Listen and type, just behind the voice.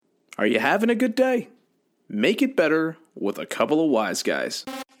Are you having a good day? Make it better with a couple of wise guys.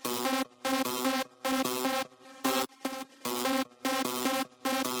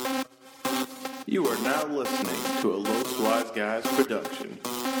 You are now listening to a Los Wise Guys production.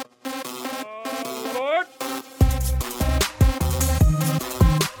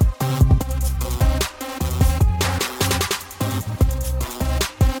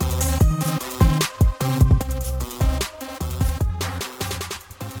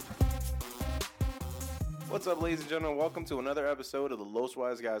 What's up, ladies and gentlemen? Welcome to another episode of the Los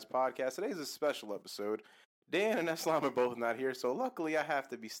Wise Guys podcast. Today's a special episode. Dan and Eslam are both not here, so luckily I have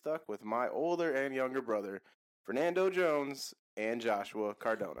to be stuck with my older and younger brother, Fernando Jones and Joshua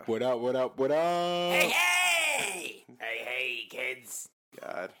Cardona. What up, what up, what up? Hey! Hey, kids.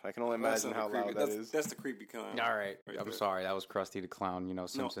 God, I can only imagine how loud that is. That's the creepy clown. All right, I'm there. sorry. That was Krusty the Clown, you know,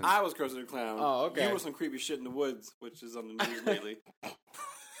 Simpsons. No, I was Krusty the Clown. Oh, okay. You were some creepy shit in the woods, which is on the news lately.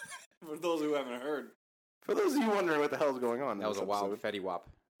 For those who haven't heard. For those of you wondering what the hell is going on in That was this a wild episode, Fetty Wap.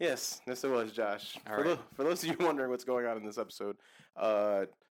 Yes, it was, Josh. All For, right. for those of you wondering what's going on in this episode, I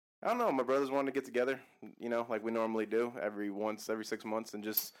don't know. My brothers wanted to get together, you know, like we normally do, every 6 months, and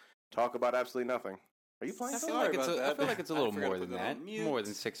just talk about absolutely nothing. Are you playing? I feel Sorry like it's about I that. feel like it's a I little forgot more to than put that that. on mute. More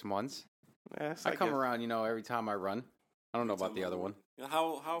than 6 months. Yes, I come around, you know, every time I run. I don't know about the other one.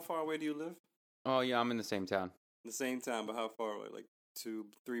 How far away do you live? Oh, yeah, I'm in the same town. The same time, but how far away? Like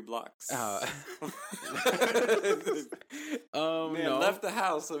 2-3 blocks. Man no. left the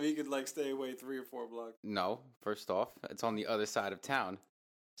house so he could like stay away 3 or 4 blocks. No, first off, it's on the other side of town.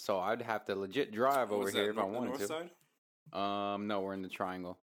 So I'd have to legit drive over What's here that, if I the wanted north to. Side? No, we're in the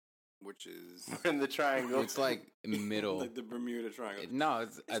triangle. Which is in the triangle. It's like middle. like the Bermuda Triangle. No,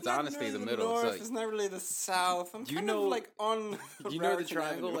 it's not honestly really the middle. North, It's it's like, not really the south. I'm Do you kind know- of like on. do you know the Raritan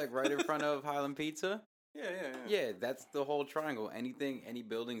triangle, Avenue. like right in front of Highland Pizza? Yeah. Yeah, that's the whole triangle. Any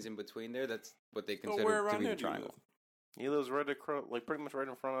buildings in between there, that's what they So consider where to around be the there do you triangle. He lives right across, like pretty much right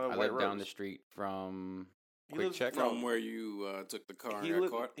in front of I White live down the Rose. street from He Quick lives Check. From where you took the car and He,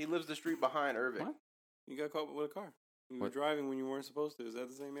 got caught. he lives the street behind Irving. What? You got caught with a car. You were What? driving when you weren't supposed to. Is that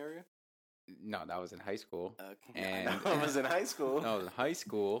the same area? No, that was in high school. Okay. And I was in high school. I was in high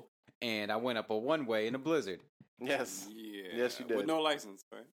school, and I went up a one-way in a blizzard. Yes. Yeah. Yes, you did. With no license,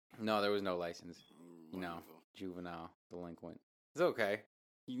 right? No, there was no license. No, Wonderful. juvenile delinquent. It's okay.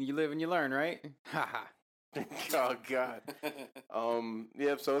 You live and you learn, right? Ha ha. Oh God.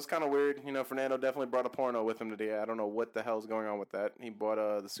 Yeah. So it's kind of weird. You know, Fernando definitely brought a porno with him today. I don't know what the hell's going on with that. He bought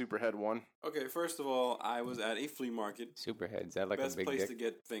the Superhead one. Okay, first of all, I was at a flea market. Superhead. Is that like Best a big place dick? to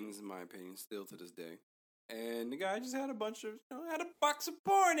get things, in my opinion, still to this day. And the guy just had a bunch of, had a box of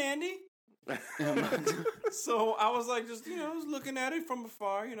porn, Andy. So I was like, just, was looking at it from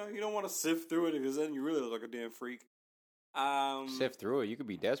afar. You don't want to sift through it because then you really look like a damn freak. Sift through it. You could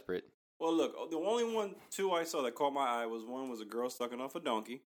be desperate. Well, look, the only two I saw that caught my eye one was a girl sucking off a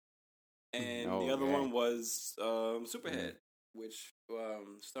donkey, and Oh, the other yeah. one was Superhead, which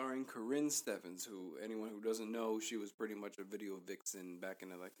starring Corinne Steffens, who anyone who doesn't know, she was pretty much a video vixen back in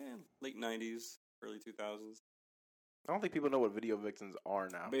the late 90s, early 2000s. I don't think people know what video vixens are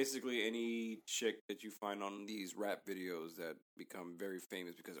now. Basically, any chick that you find on these rap videos that become very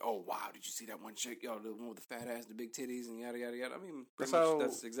famous because, oh wow, did you see that one chick? Yo, the one with the fat ass, the big titties, and yada yada yada. I mean, That's pretty much how-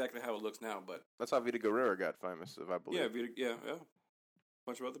 that's exactly how it looks now. But That's how Vita Guerrero got famous, if I believe. yeah, a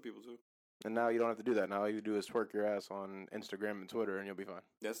bunch of other people too. And now you don't have to do that. Now all you do is twerk your ass on Instagram and Twitter, and you'll be fine.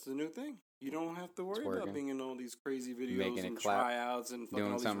 That's the new thing. You don't have to worry Twerking. about being in all these crazy videos Making it and clap. tryouts and fucking all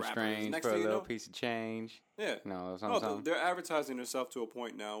Doing these something rappers. strange Next for a thing you little know, piece of change. yeah. No, No, something. they're advertising themselves to a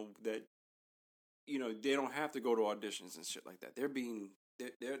point now that they don't have to go to auditions and shit like that.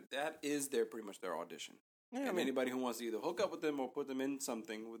 That is pretty much their audition. Yeah, And anybody who wants to either hook up with them or put them in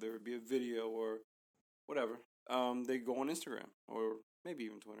something, whether it be a video or whatever, they go on Instagram or maybe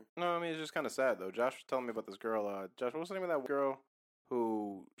even Twitter. no, I mean, it's just kind of sad, though. Josh was telling me about this girl. Josh, what's the name of that girl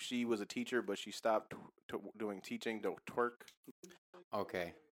who she was a teacher, but she stopped doing teaching to twerk?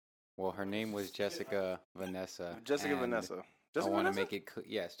 Okay. Well, her name was Jessica Vanessa. Jessica and Vanessa. I Jessica want to Vanessa? make it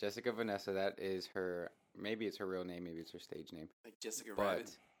yes, Jessica Vanessa. That is her. Maybe it's her real name. Maybe it's her stage name. Like Jessica But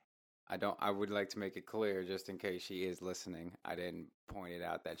Rabbit. I would like to make it clear, just in case she is listening. I didn't point it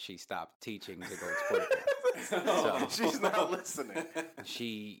out that she stopped teaching to go twerking. So- She's not listening.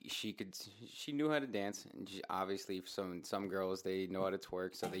 She knew how to dance, and obviously some girls, they know how to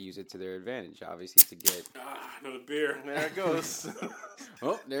twerk, so they use it to their advantage. Obviously to get Another beer. There it goes.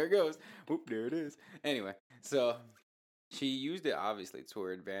 oh, there it goes. Oop, there it is. Anyway, so she used it obviously to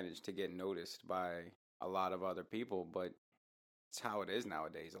her advantage to get noticed by a lot of other people, but it's how it is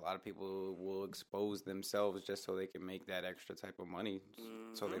nowadays. A lot of people will expose themselves just so they can make that extra type of money,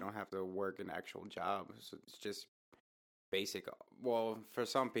 so they don't have to work an actual job. So it's just basic. Well, for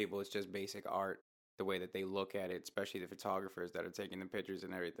some people, it's just basic art. The way that they look at it, especially the photographers that are taking the pictures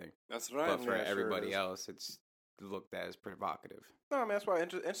and everything. That's right. But for Yeah, it sure everybody is. else, it's looked at as provocative. No, I mean, that's why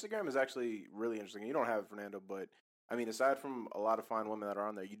Instagram is actually really interesting. You don't have it, Fernando, but I mean, aside from a lot of fine women that are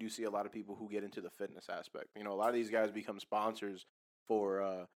on there, you do see a lot of people who get into the fitness aspect. You know, a lot of these guys become sponsors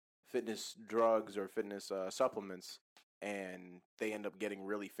for fitness drugs or fitness supplements, and they end up getting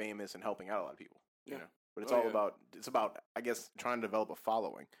really famous and helping out a lot of people. You Yeah. know, but it's Oh, all yeah. about I guess trying to develop a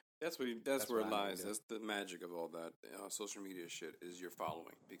following. That's where That's where it what I lies. do. That's the magic of all that social media shit is your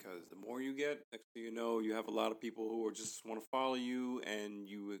following. Because the more you get, next thing you know, you have a lot of people who are just want to follow you, and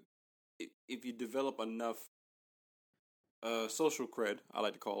if you develop enough social cred, I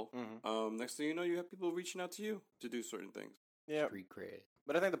like to call. Next thing you know, you have people reaching out to you to do certain things. Yeah, Street cred.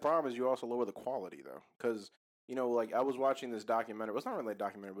 but I think the problem is you also lower the quality though, because you know, like I was watching this documentary. Well, it's not really a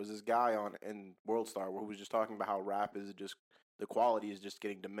documentary. It was this guy in World Star who was just talking about how rap is just the quality is just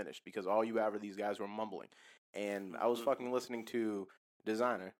getting diminished because all you have are these guys who are mumbling. And I was fucking listening to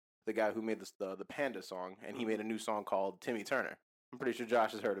Designer, the guy who made the Panda song, and he made a new song called Timmy Turner. I'm pretty sure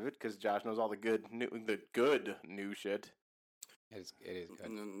Josh has heard of it because Josh knows all the good new shit. It is good.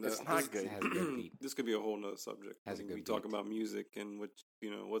 It's not good. It has a good beat. This could be a whole nother subject. Has a We good talk beat. about music and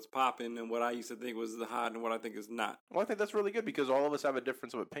what's popping and what I used to think was the hot and what I think is not. Well, I think that's really good because all of us have a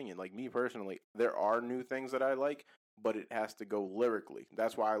difference of opinion. Like me personally, there are new things that I like, but it has to go lyrically.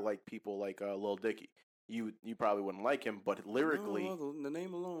 That's why I like people like Lil Dicky. You probably wouldn't like him, but lyrically, No, the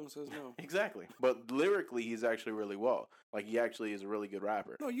name alone says no. exactly. But lyrically, he's actually really well. Like he actually is a really good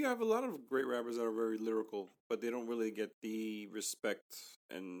rapper. No, you have a lot of great rappers that are very lyrical, but they don't really get the respect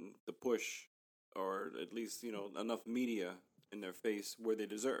and the push, or at least enough media in their face where they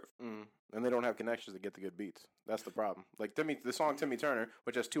deserve. And they don't have connections to get the good beats. That's the problem. Like the song Timmy Turner,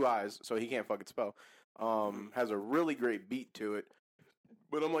 which has two eyes, so he can't fucking spell, has a really great beat to it.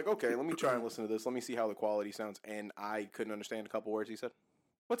 But I'm like, okay, let me try and listen to this. Let me see how the quality sounds. And I couldn't understand a couple words he said.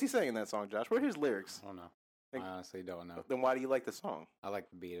 What's he saying in that song, Josh? What are his lyrics? I don't know. Think- I honestly don't know. Then why do you like the song? I like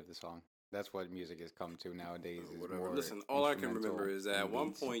the beat of the song. That's what music has come to nowadays. Is Whatever. more Listen, all I can remember instrumental is that at and one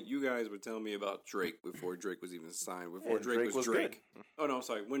beats. point you guys were telling me about Drake before Drake was even signed. Before Yeah, Drake was Drake. good. Oh no,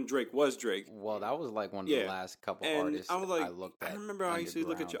 sorry. When Drake was Drake. Well, that was like one of Yeah. the last couple And artists I was like, looked at. I remember I used to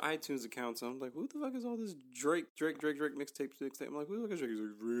look at your underground. iTunes accounts, and I'm like, who the fuck is all this Drake mixtape? I'm like, who the fuck is Drake? He's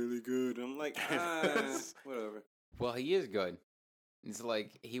like, really good. I'm like, whatever. Well, he is good. It's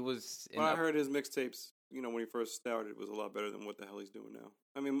like he was. In Well, I the- heard his mixtapes, when he first started, was a lot better than what the hell he's doing now.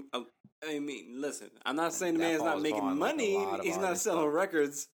 I mean, listen, I'm not saying the That man's not falls making on, like, a money. lot of He's not artists, selling though.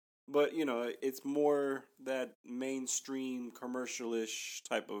 records, but it's more that mainstream commercial-ish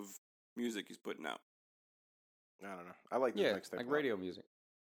type of music he's putting out. I don't know. I like this yeah, mixtape. like a lot. radio music.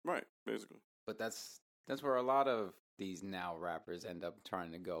 Right, basically. But that's where a lot of these now rappers end up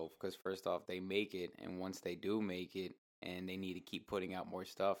trying to go, because first off, they make it, and once they do make it, and they need to keep putting out more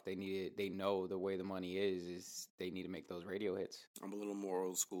stuff, they know the way the money is they need to make those radio hits. I'm a little more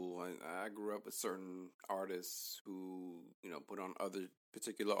old school. I grew up with certain artists who, put on other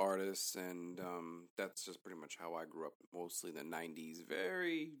particular artists, and that's just pretty much how I grew up, mostly in the 90s,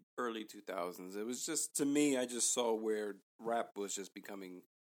 very early 2000s. It was just, to me, I just saw where rap was just becoming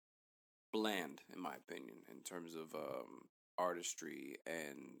bland, in my opinion, in terms of artistry,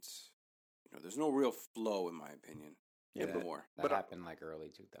 and, there's no real flow, in my opinion, anymore. That But, happened like early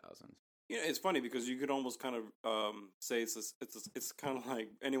 2000s. It's funny because you could almost kind of say it's kind of like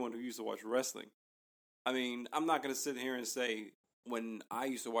anyone who used to watch wrestling. I mean, I'm not going to sit here and say when I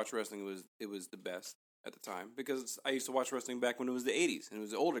used to watch wrestling it was the best at the time, because I used to watch wrestling back when it was the 80s and it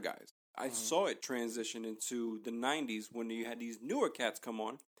was the older guys. I saw it transition into the 90s when you had these newer cats come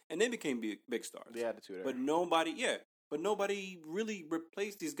on and they became big stars. The Attitude Era. But nobody really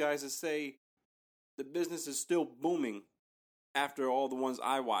replaced these guys to say the business is still booming after all the ones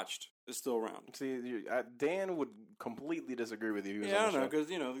I watched is still around. See, Dan would completely disagree with you. He was Yeah, I on don't the know,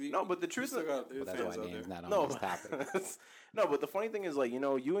 show. because, No, but the truth is- Well, that's why Dan's not on No, this topic. no, but the funny thing is, like,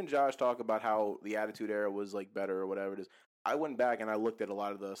 you and Josh talk about how the Attitude Era was like better or whatever it is. I went back and I looked at a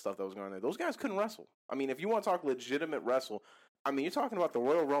lot of the stuff that was going on there. Those guys couldn't wrestle. I mean, if you want to talk legitimate wrestle, I mean, you're talking about the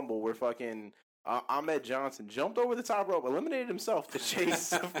Royal Rumble where fucking Ahmed Johnson jumped over the top rope, eliminated himself to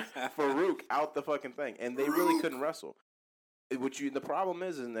chase Farouk out the fucking thing, and they really couldn't wrestle. The problem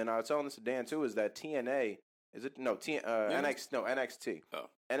is, and then I was telling this to Dan too, is that TNA is it no NXT. Oh.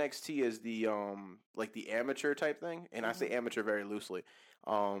 NXT is the like the amateur type thing, and I say amateur very loosely.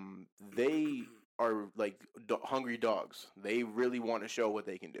 They are like hungry dogs. They really want to show what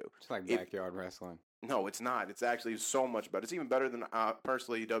they can do. It's like If- backyard wrestling. No, it's not. It's actually so much better. It's even better than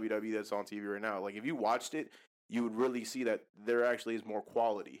personally WWE that's on TV right now. Like if you watched it, you would really see that there actually is more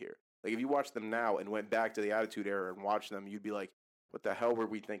quality here. Like if you watched them now and went back to the Attitude Era and watched them, you'd be like, "What the hell were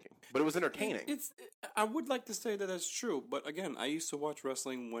we thinking?" But it was entertaining. I would like to say that that's true, but again, I used to watch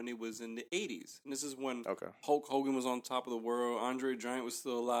wrestling when it was in the '80s, and this is when Okay. Hulk Hogan was on top of the world, Andre the Giant was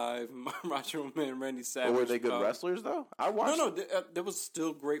still alive, Macho Man, Randy Savage. But were they good wrestlers though? I watched. No, there was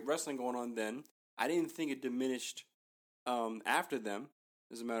still great wrestling going on then. I didn't think it diminished after them.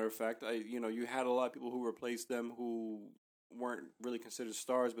 As a matter of fact, you had a lot of people who replaced them who weren't really considered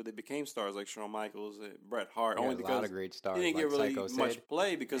stars, but they became stars like Shawn Michaels, Bret Hart. Yeah, Only a because lot of great stars. they didn't like get really Psycho much Sid.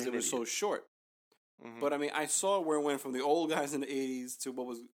 play because And it was so idiot. short. Mhm. But I mean, I saw where it went from the old guys in the '80s to what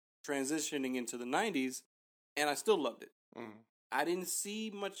was transitioning into the '90s, and I still loved it. Mhm. I didn't see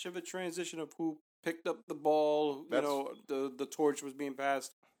much of a transition of who picked up the ball. The torch was being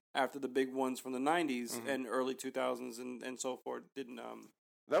passed after the big ones from the '90s Mhm. and early 2000s and so forth. Didn't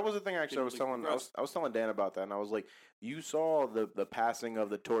That was the thing. Actually, I was Didn't really telling progress. I was telling Dan about that, and I was like, "You saw the passing of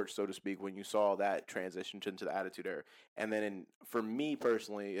the torch, so to speak, when you saw that transition into the Attitude Era." And then, for me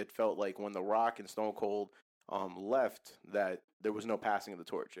personally, it felt like when The Rock and Stone Cold left, that there was no passing of the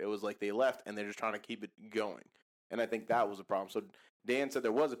torch. It was like they left, and they're just trying to keep it going. And I think that was the problem. So Dan said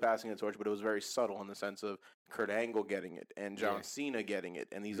there was a passing of the torch, but it was very subtle in the sense of Kurt Angle getting it and John Yeah. Cena getting it,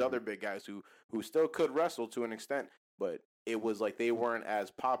 and these Mhm. other big guys who still could wrestle to an extent, but it was like they weren't as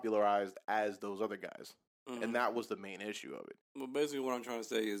popularized as those other guys, mhm. and that was the main issue of it. Well, basically, what I'm trying to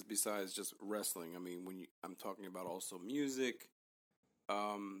say is, besides just wrestling, I mean, I'm talking about also music.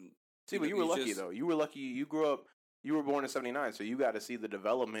 See, but you were lucky though. You were lucky. You grew up. You were born in '79, so you got to see the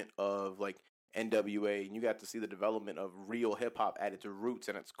development of like NWA, and you got to see the development of real hip hop at its roots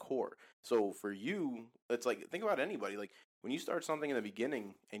and its core. So for you, it's like think about anybody. Like when you start something in the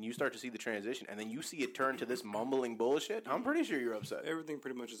beginning and you start to see the transition, and then you see it turn to this mumbling bullshit. I'm pretty sure you're upset. Everything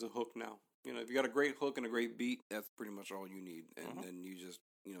pretty much is a hook now. If you got a great hook and a great beat, that's pretty much all you need. And Mhm. then you just,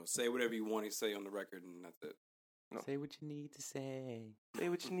 say whatever you want to say on the record, and that's it. No. Say what you need to say. Say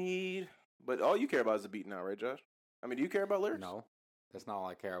what you need, but all you care about is the beat now, right, Josh? I mean, do you care about lyrics? No, that's not all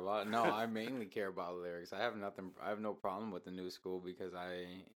I care about. No, I mainly care about lyrics. I have no problem with the new school because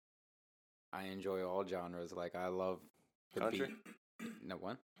I enjoy all genres. Like I love the Country? beat. No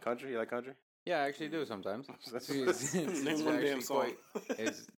one. Country? You like country? Yeah, I actually do sometimes. That's- Name one damn actually song.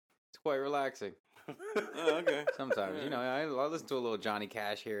 it's quite relaxing. Oh, okay. Sometimes, I listen to a little Johnny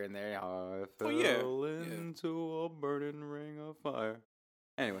Cash here and there. I fell Oh, yeah. into a burning ring of fire.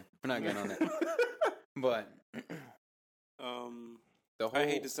 Anyway, we're not getting on that. But the whole I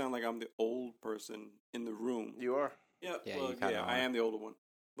hate to sound like I'm the old person in the room. You are. Yeah, you kinda I are. am the older one.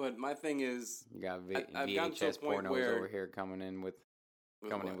 But my thing is, you got I've gotten to a VHS point pornos where- over here coming in with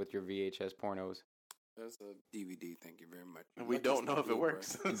your VHS pornos. That's a DVD. Thank you very much. We Lucky don't it's know not if it Blu-ray.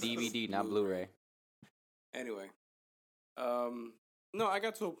 works. DVD, not Blu-ray. Anyway, no, I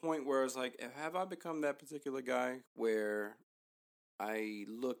got to a point where it's like, have I become that particular guy where I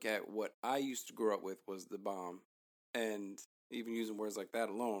look at what I used to grow up with was the bomb, and even using words like that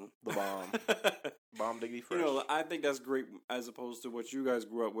alone, The bomb. Bomb diggity fresh. I think that's great as opposed to what you guys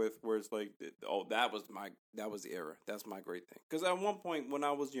grew up with, where it's like, oh, that was the era. That's my great thing. Because at one point when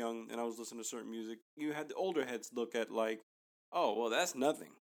I was young and I was listening to certain music, you had the older heads look at like, oh, well, that's nothing.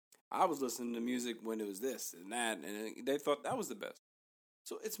 I was listening to music when it was this and that, and they thought that was the best.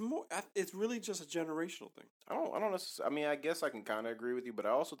 So it's more. It's really just a generational thing. I don't necessarily. I mean, I guess I can kind of agree with you, but I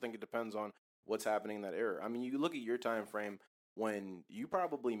also think it depends on what's happening in that era. I mean, you look at your time frame when you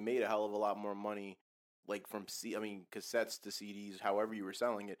probably made a hell of a lot more money, like from cassettes to CDs, however you were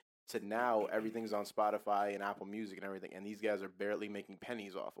selling it, to now everything's on Spotify and Apple Music and everything, and these guys are barely making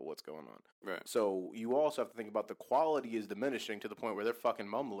pennies off of what's going on. Right. So you also have to think about the quality is diminishing to the point where they're fucking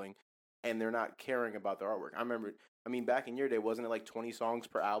mumbling and they're not caring about their artwork. I remember, back in your day, wasn't it like 20 songs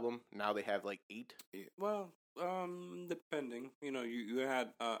per album? Now they have like 8. Yeah. Well, depending. You had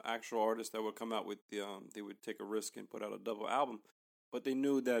actual artists that would come out with they would take a risk and put out a double album, but they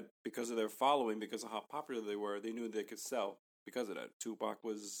knew that because of their following, because of how popular they were, they knew they could sell because of that. Tupac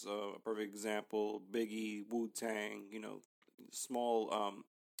was a perfect example. Biggie, Wu-Tang, small.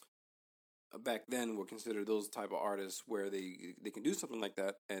 Back then, were considered those type of artists where they can do something like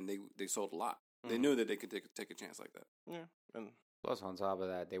that, and they sold a lot. They knew that they could take a chance like that. Yeah, and Plus, on top of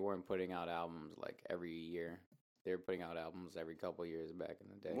that, they weren't putting out albums like every year. They were putting out albums every couple years back in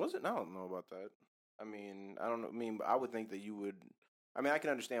the day. was it? I don't know about that. I don't know. I would think that you would. I can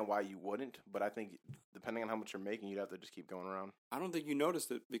understand why you wouldn't, but I think the depending on how much you're making, you'd have to just keep going around. I don't think you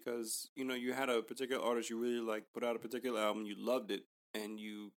noticed it because you had a particular artist you really like put out a particular album, you loved it, and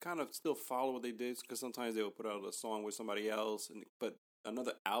you kind of still follow what they did because sometimes they would put out a song with somebody else, but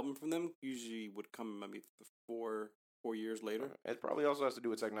another album from them usually would come maybe 4 years later. It probably also has to do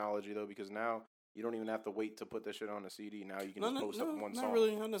with technology though, because now you don't even have to wait to put this shit on a CD. Now you can just post up one song. Not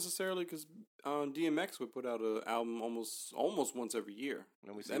really, not necessarily, because DMX would put out an album almost once every year.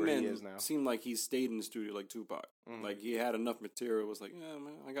 And we see That where man he is now. seemed like he stayed in the studio like Tupac. Mhm. Like he had enough material. It was like, yeah,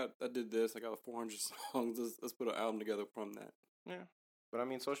 man, I did this. I got 400 songs. Let's put an album together from that. Yeah, but I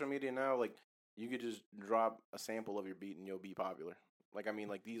mean, social media now, like you could just drop a sample of your beat and you'll be popular. Like I mean,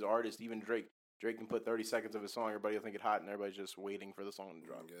 like these artists, even Drake can put 30 seconds of his song, everybody will think it hot, and everybody's just waiting for the song to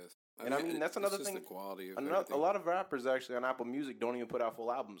drop. I guess. And I mean, that's another it's thing. Just the quality of A lot of rappers actually on Apple Music don't even put out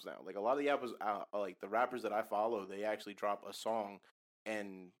full albums now. Like a lot of the apples, like the rappers that I follow, they actually drop a song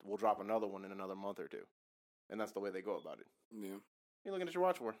and will drop another one in another month or two, and that's the way they go about it. Yeah. You're looking at your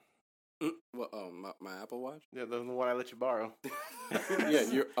watch for? What? My Apple Watch. Yeah, the one I let you borrow. Yeah,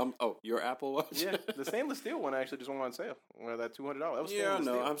 your Apple Watch. Yeah, the stainless steel one actually just went on sale. That $200. That was Yeah, I stainless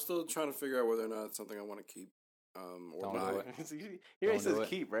know. steel. I'm still trying to figure out whether or not it's something I want to keep. Or Don't buy. do it. See, here Don't he says do it.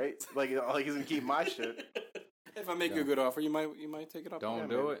 keep, right? Like he's gonna keep my shit. If I make you a Don't. good offer, you might take it up. Don't Yeah,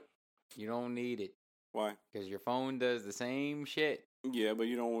 do man. it. You don't need it Why? because your phone does the same shit. Yeah, but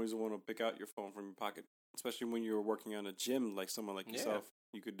you don't always want to pick out your phone from your pocket, especially when you're working on a gym like someone like Yeah. yourself.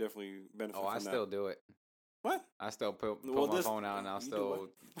 You could definitely benefit Oh, from I that. still do it. What? I still put Well, my this- phone out and I'll you do still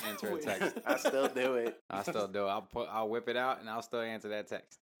what? answer a Wait. text. I still do it. I still do. I'll whip it out and I'll still answer that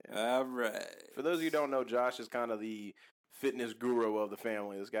text. All right. For those of you who don't know, Josh is kind of the fitness guru of the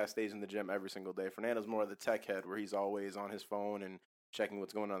family. This guy stays in the gym every single day. Fernando's more of the tech head, where he's always on his phone and checking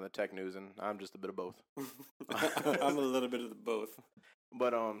what's going on in the tech news, and I'm just a bit of both. I'm a little bit of the both.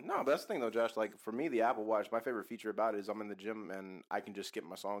 But no, but that's the thing though, Josh. Like for me, the Apple Watch, my favorite feature about it is I'm in the gym and I can just skip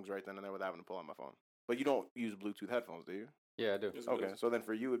my songs right then and there without having to pull out my phone. But you don't use Bluetooth headphones, do you? Yeah, I do. Yes, it Okay, does. so then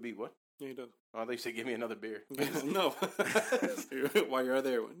for you it'd be what? Yeah, he does. Oh, I thought you said give me another beer. No. While you're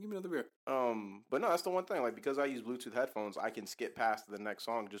there, give me another beer. But no, that's the one thing. Like because I use Bluetooth headphones, I can skip past the next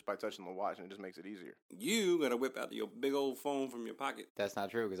song just by touching the watch, and it just makes it easier. You gotta whip out your big old phone from your pocket. That's not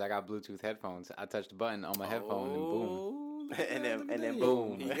true because I got Bluetooth headphones. I touch the button on my headphone and boom. Oh, And then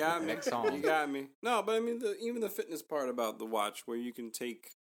boom. You got me. Next song. You got me. No, but I mean, even the fitness part about the watch, where you can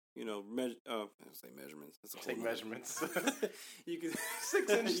take, I say measurements. That's a whole Take nother- measurements. You can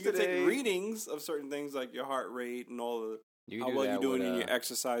 6 inches You can today. take readings of certain things like your heart rate and all the You how can do well that you're doing with, in your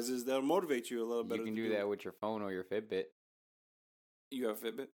exercises. That'll motivate you a little bit. You can do that with your phone or your Fitbit. You have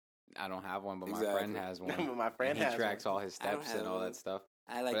Fitbit. I don't have one, but my Exactly. friend has one. But my friend and he has tracks one. all his I don't steps and have all one. that stuff.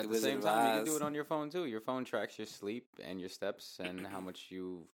 I But at the same time, you can do it on your phone too. Your phone tracks your sleep and your steps and how much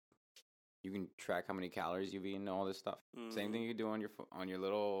you can track how many calories you've eaten and all this stuff. Same thing you do on your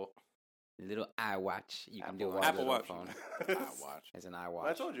little iWatch. You can do on Apple your Watch. phone. Watch. It's an I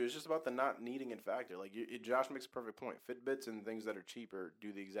iWatch. told you, it's just about the not needing it factor. Like Josh makes a perfect point. Fitbits and things that are cheaper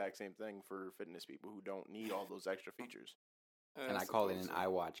do the exact same thing for fitness people who don't need all those extra features. And I call it an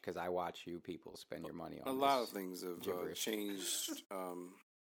iWatch because I watch you people spend your money on A lot of this. things have gibberish. changed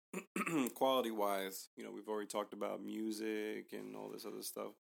quality wise. We've already talked about music and all this other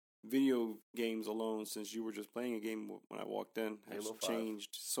stuff. Video games alone, since you were just playing a game when I walked in, has Halo 5. changed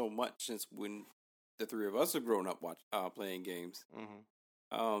so much since when the three of us have grown up playing games.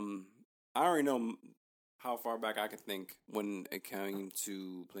 Mm-hmm. I already know how far back I can think when it came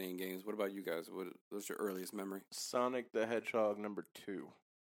to playing games. What about you guys? What's your earliest memory? Sonic the Hedgehog #2,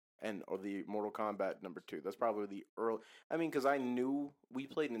 or the Mortal Kombat #2. That's probably the early. I mean, because I knew we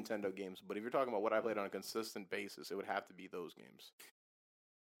played Nintendo games, but if you're talking about what I played on a consistent basis, it would have to be those games.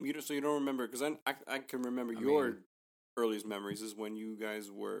 So you don't remember, because I can remember your earliest memories is when you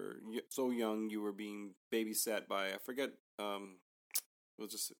guys were so young, you were being babysat by, I forget, we'll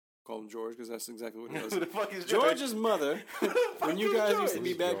just call him George because that's exactly what he was. Who the fuck is George? George's mother. When you guys used to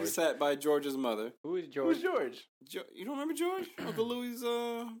be George? babysat by George's mother. Who is George? Who's George? You don't remember George? Uncle Louie's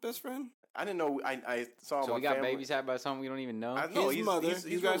best friend? I didn't know. I saw him So on we got Family. babysat by someone we don't even know. No, His mother, he's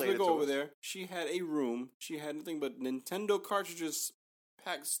you guys would related go to over us. there. She had a room. She had nothing but Nintendo cartridges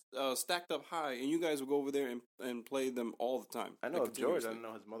packed, stacked up high, and you guys would go over there and play them all the time. I know like, of George. I continuously. didn't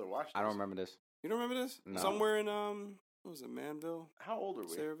know his mother watched. I don't this. remember this. You don't remember this? No. Somewhere in what was it, Manville, How old are we?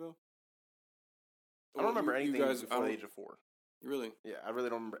 Sayreville? I don't remember You anything guys, before the age of 4. Really? Yeah, I really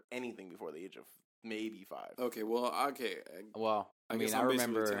don't remember anything before the age of maybe 5. Okay. Well, okay. Well, I mean, guess I I'm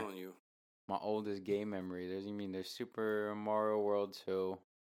basically remember telling you. my oldest game memory. There's Super Mario World 2.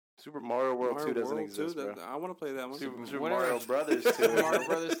 Super Mario World 2 doesn't World exist, 2, bro. I want to play that one. Super What are- Mario Brothers 2. Mario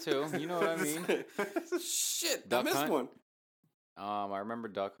Brothers 2. You know what I mean? Shit, Duck I missed Hunt? one. I remember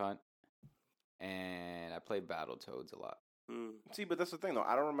Duck Hunt, and I played Battletoads a lot. See, but that's the thing, though.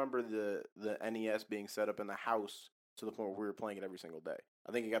 I don't remember the NES being set up in the house to the point where we were playing it every single day.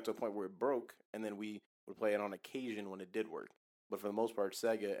 I think it got to a point where it broke, and then we would play it on occasion when it did work. But for the most part,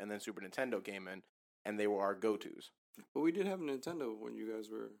 Sega and then Super Nintendo came in, and they were our go-tos. But we did have a Nintendo when you guys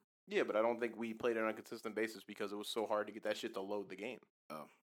were. Yeah, but I don't think we played it on a consistent basis because it was so hard to get that shit to load the game. Oh.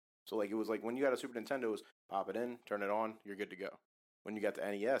 So, like, it was like when you got a Super Nintendo, it was pop it in, turn it on, you're good to go. When you got the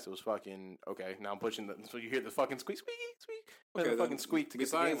NES, it was fucking, okay, now I'm pushing the, so you hear the fucking squeak, squeaky, squeak. Okay, the fucking squeak to get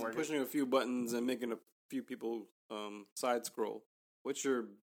the besides game working. pushing a few buttons and making a few people side scroll, what's your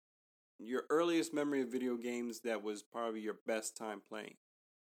earliest memory of video games that was probably your best time playing?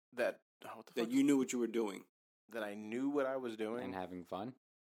 That, what the That fuck? you knew what you were doing. That I knew what I was doing. And having fun.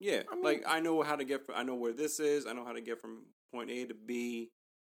 Yeah, I mean- like I know how to get. I know where this is. I know how to get from point A to B.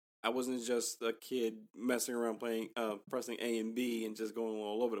 I wasn't just a kid messing around playing, pressing A and B and just going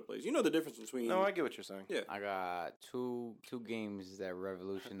all over the place. You know the difference between. No, I get what you're saying. Yeah. I got two games that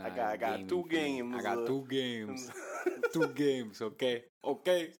revolutionized. I got gaming two for me. games, I got 2 games. 2 games. Okay.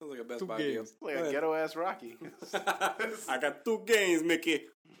 Okay. Sounds like a Best 2 Buy deal. games. like Go a ahead. ghetto ass Rocky. I got 2 games, Mickey.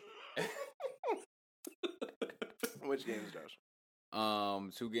 Which games, Josh?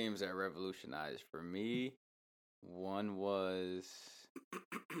 2 games that revolutionized for me. One was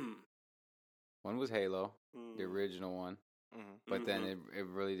Halo, the original one. Mm-hmm. But then it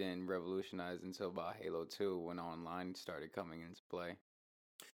really didn't revolutionize until about Halo 2 when online started coming into play.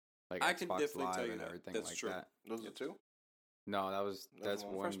 Like I Xbox can definitely Live tell you and that. everything That's like true. that. Those are two? No, That's that's the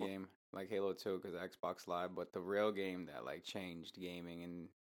one first one. game, like Halo 2, because Xbox Live. But the real game that like changed gaming and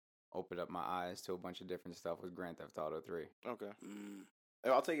opened up my eyes to a bunch of different stuff was Grand Theft Auto 3. Okay. Mm.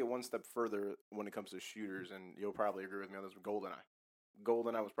 I'll take it one step further when it comes to shooters, and you'll probably agree with me on this. GoldenEye.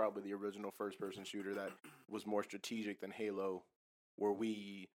 GoldenEye was probably the original first-person shooter that was more strategic than Halo, where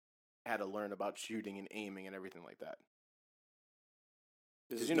we had to learn about shooting and aiming and everything like that.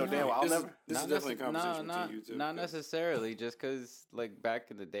 This is you know damn well I'll this is- never- This is definitely a conversation between you two. Not 'cause- necessarily, just because like back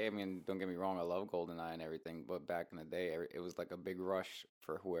in the day. I mean, don't get me wrong, I love GoldenEye and everything, but back in the day, it was like a big rush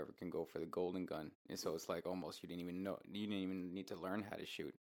for whoever can go for the golden gun, and so it's like almost you didn't even need to learn how to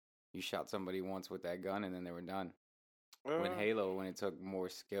shoot. You shot somebody once with that gun, and then they were done. When Halo, when it took more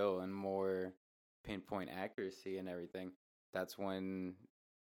skill and more pinpoint accuracy and everything, that's when,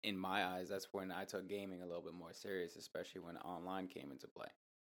 in my eyes, that's when I took gaming a little bit more serious, especially when online came into play.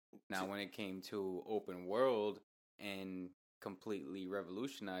 Now, when it came to open world and completely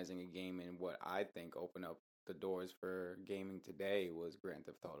revolutionizing a game, and what I think opened up the doors for gaming today was Grand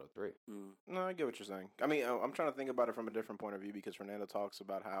Theft Auto 3. Mm. No, I get what you're saying. I mean, I'm trying to think about it from a different point of view because Fernando talks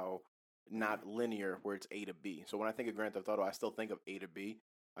about how not linear, where it's A to B. So when I think of Grand Theft Auto, I still think of A to B.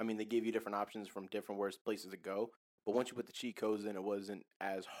 I mean, they gave you different options from different worst places to go. But once you put the cheat codes in, it wasn't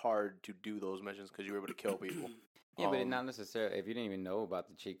as hard to do those missions because you were able to kill people. Yeah, but not necessarily. If you didn't even know about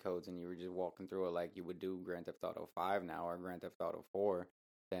the cheat codes and you were just walking through it like you would do Grand Theft Auto 5 now or Grand Theft Auto 4,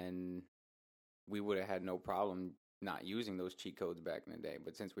 then we would have had no problem not using those cheat codes back in the day.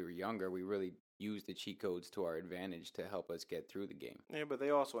 But since we were younger, we really used the cheat codes to our advantage to help us get through the game. Yeah, but they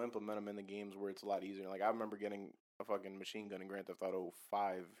also implement them in the games where it's a lot easier. Like, I remember getting a fucking machine gun in Grand Theft Auto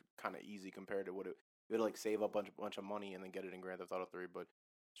 5 kind of easy compared to what it would, like, save a bunch of money and then get it in Grand Theft Auto 3. But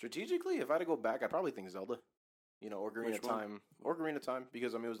strategically, if I had to go back, I'd probably think Zelda. You know, Ocarina Which of one? Time. Ocarina of Time,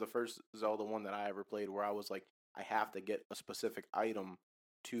 because, I mean, it was the first Zelda one that I ever played where I was like, I have to get a specific item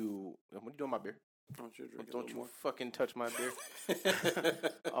to... What are you doing with my beer? Don't you drink a Don't little you more? fucking touch my beer.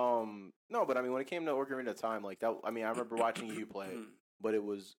 No, but I mean, when it came to Ocarina of Time, like that, I mean, I remember watching you play it, but it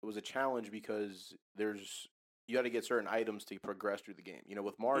was a challenge because you had to get certain items to progress through the game. You know,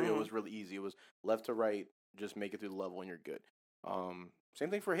 with Mario, it was really easy. It was left to right, just make it through the level and you're good. Same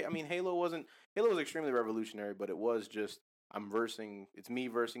thing for, I mean, Halo was extremely revolutionary, but it was just, it's me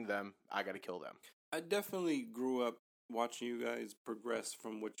versing them, I gotta kill them. I definitely grew up watching you guys progress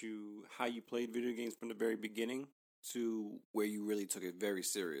from how you played video games from the very beginning to where you really took it very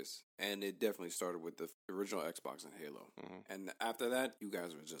serious. And it definitely started with the original Xbox and Halo. And after that, you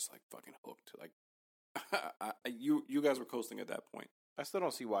guys were just like fucking hooked. Like you guys were coasting at that point. I still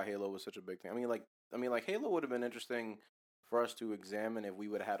don't see why Halo was such a big thing. I mean, like Halo would have been interesting for us to examine if we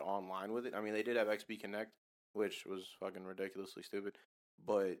would have had online with it. I mean, they did have XP Connect, which was fucking ridiculously stupid,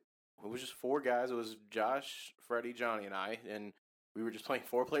 but it was just 4 guys. It was Josh, Freddie, Johnny, and I, and we were just playing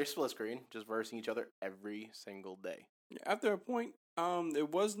 4-player split screen, just versing each other every single day. After a point, there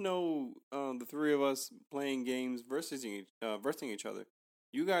was no the 3 of us playing games versing each other.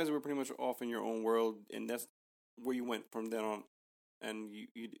 you guys were pretty much off in your own world, and that's where you went from then on. And you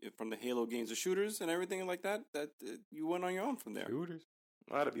from the Halo games, the shooters and everything like that. You went on your own from there. Shooters.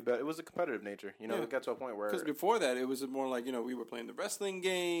 That'd be better. It was a competitive nature. You know, Yeah. it got to a point where Because before that, it was more like, we were playing the wrestling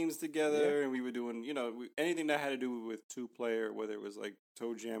games together, and we were doing, anything that had to do with 2-player, whether it was like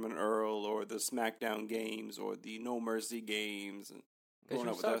Toe Jam and Earl, or the SmackDown games, or the No Mercy games, and growing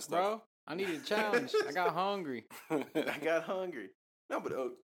up with that stuff. bro. I needed a challenge. I got hungry. I got hungry. No, but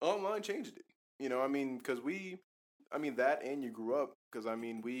online changed it. You know, I mean, because that and you grew up. Because, I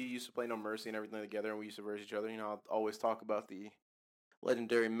mean, we used to play No Mercy and everything together, and we used to verse each other. You know, I'll always talk about the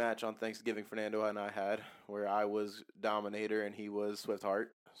legendary match on Thanksgiving Fernando and I had, where I was Dominator and he was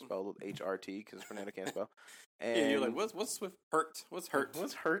Swift-Heart, spelled HRT because Fernando can't spell. And Yeah, you're like, what's Swift Hurt? What's Hurt?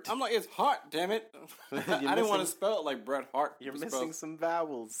 What's hurt? I'm like, it's Hart, damn it. I didn't want missing- to spell it like Bret Hart. You're was missing spelled. some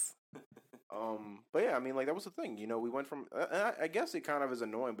vowels. But yeah, I mean, like, that was the thing. You know, we went from, I guess it kind of is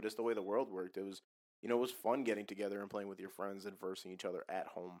annoying, but it's the way the world worked. It was, it was fun getting together and playing with your friends and versing each other at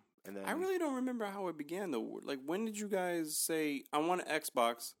home. And then I really don't remember how it began, though. Like, when did you guys say, I want an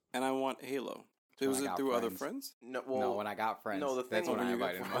Xbox and I want Halo? Was When I it got through other friends. friends? No, when I got friends. No, the That's thing when I when you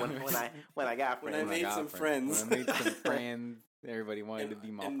got invited them. when I got When friends. I made got some friends. When I made some friends, everybody wanted to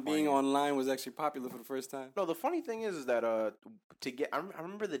be my and friend. being online was actually popular for the first time. No, the funny thing is that I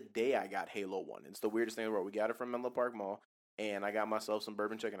remember the day I got Halo 1. It's the weirdest thing in the world. We got it from Menlo Park Mall, and I got myself some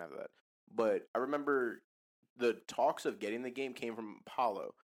bourbon chicken after that. But I remember the talks of getting the game came from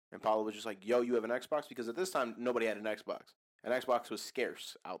Paulo, and Paulo was just like, "Yo, you have an Xbox?" Because at this time nobody had an Xbox. An Xbox was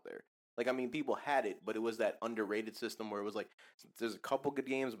scarce out there. Like, I mean, people had it, but it was that underrated system where it was like, there's a couple good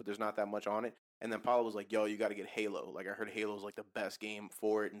games, but there's not that much on it. And then Paulo was like, yo, you got to get Halo. Like, I heard Halo's like the best game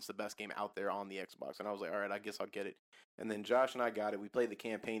for it, and it's the best game out there on the Xbox. And I was like, all right, I guess I'll get it. And then Josh and I got it. We played the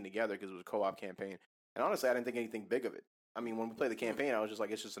campaign together because it was a co-op campaign. And honestly, I didn't think anything big of it. I mean, when we played the campaign, I was just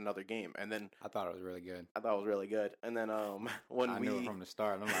like, it's just another game. And then I thought it was really good. I thought it was really good. And then when I we knew it from the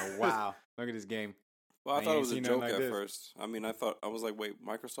start. I'm like, wow, look at this game. Well, I I thought it ain't was a seen joke nothing like at this. first. I mean, I was like, wait,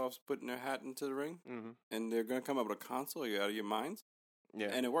 Microsoft's putting their hat into the ring, Mhm. and they're going to come up with a console? Are you out of your minds? yeah,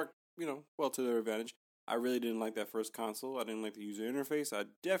 And it worked, well to their advantage. I really didn't like that first console. I didn't like the user interface. I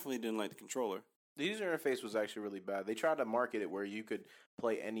definitely didn't like the controller. the user interface was actually really bad. They tried to market it where you could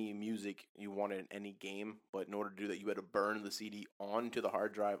play any music you wanted in any game, but in order to do that, you had to burn the CD onto the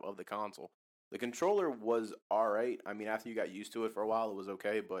hard drive of the console. The controller was all right. I mean, after you got used to it for a while, it was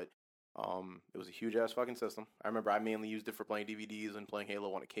okay, but it was a huge ass fucking system. I remember I mainly used it for playing DVDs and playing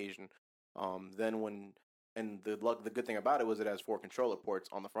Halo on occasion. The good thing about it was it has 4 controller ports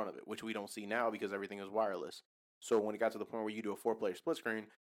on the front of it, which we don't see now because everything is wireless. So when it got to the point where you do a 4-player split screen,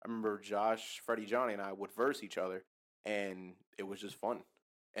 I remember Josh, Freddie, Johnny, and I would verse each other, and it was just fun.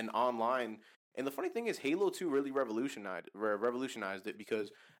 And online, and the funny thing is, Halo 2 really revolutionized it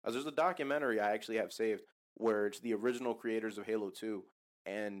because as there's a documentary I actually have saved where it's the original creators of Halo 2,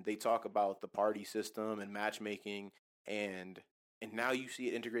 and they talk about the party system and matchmaking, and now you see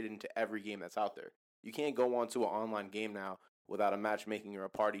it integrated into every game that's out there. You can't go onto an online game now without a matchmaking or a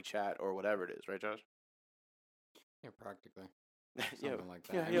party chat or whatever it is, right, Josh? Yeah, practically. Yeah. Something like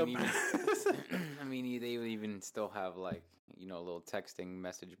that. Yeah, I mean, yeah. I mean, they would even still have like a little texting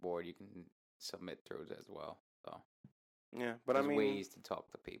message board you can submit through as well. So Yeah, but there's I mean, ways to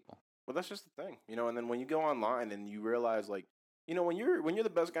talk to people. well, that's just the thing, and then when you go online and you realize, like, when you're the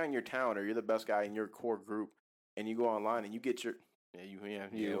best guy in your town or you're the best guy in your core group, and you go online and you get your Yeah,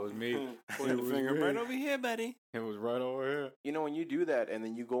 it was me. Pointing the was finger me. right over here, buddy. It was right over here. when you do that and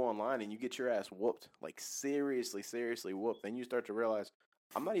then you go online and you get your ass whooped, like seriously whooped, then you start to realize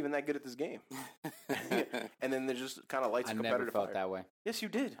I'm not even that good at this game. And then there's just kind of lights I a never competitive felt fire. that way. Yes, you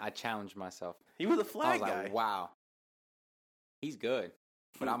did. I challenged myself. You were the I flag was guy. like, wow, he's good,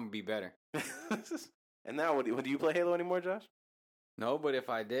 but I'm gonna be better. And now, what do you play Halo anymore, Josh? No, but if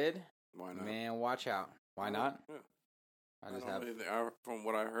I did, Why not? man, watch out. Why not? Yeah. I just don't have. really- from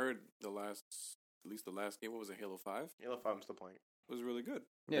what I heard, at least the last game, what was it, Halo 5? Halo 5, I'm still playing. Was really good.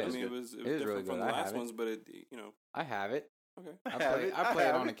 Yeah, I it's mean, good. it was It is different really from good. the I last have it. ones, but I have it. okay. I have play. it. I play it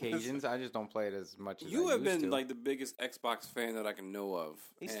have on it. occasions. I just don't play it as much as You I have used been to. like the biggest Xbox fan that I can know of.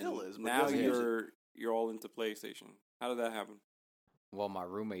 He and still is, but now doesn't use you're all into PlayStation. How did that happen? Well, my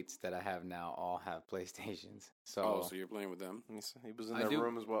roommates that I have now all have PlayStations. So, Oh, so you're playing with them. He was in I their do-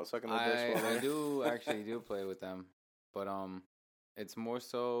 room as well, sucking the dick. I while they- do actually do play with them, but it's more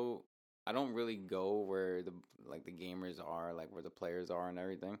so I don't really go where the gamers are, like where the players are and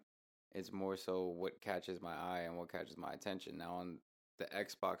everything. It's more so what catches my eye and what catches my attention. Now on the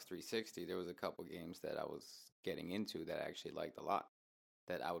Xbox 360, there was a couple games that I was getting into that I actually liked a lot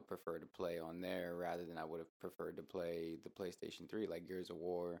that I would prefer to play on there rather than I would have preferred to play the PlayStation 3, like Gears of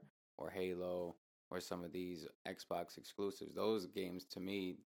War or Halo or some of these Xbox exclusives. Those games, to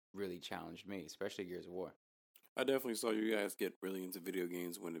me, really challenged me, especially Gears of War. I definitely saw you guys get really into video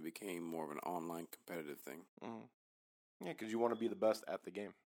games when it became more of an online competitive thing. Mm-hmm. Yeah, because you want to be the best at the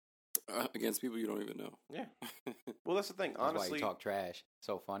game. Against people you don't even know. Yeah. Well, that's the thing. That's Honestly, why you talk trash.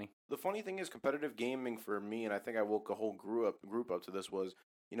 So funny. the funny thing is competitive gaming for me, and I think I woke a whole group up to this, was,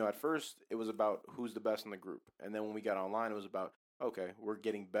 at first it was about who's the best in the group. And then when we got online, it was about, okay, we're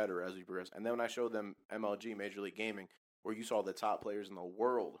getting better as we progress. And then when I showed them MLG, Major League Gaming, where you saw the top players in the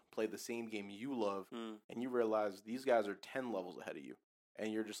world play the same game you love, and you realize these guys are 10 levels ahead of you.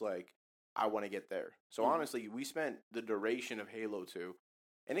 And you're just like, I want to get there. So honestly, we spent the duration of Halo 2,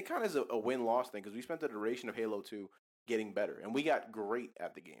 and it kind of is a win-loss thing, because we spent the duration of Halo 2 getting better. And we got great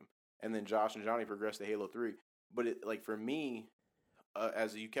at the game. And then Josh and Johnny progressed to Halo 3. But for me,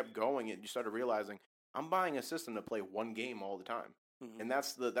 as you kept going, you started realizing, I'm buying a system to play one game all the time. Mm-hmm. And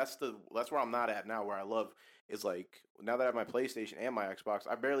that's where I'm not at now. Where I love is, like, now that I have my PlayStation and my Xbox,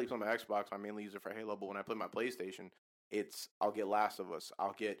 I barely play my Xbox. I mainly use it for Halo. But when I play my PlayStation, I'll get Last of Us.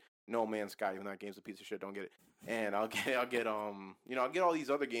 I'll get No Man's Sky, even though that game's a piece of shit. Don't get it. And I'll get I'll get all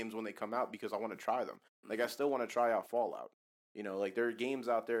these other games when they come out because I want to try them. Like, I still want to try out Fallout. Like, there are games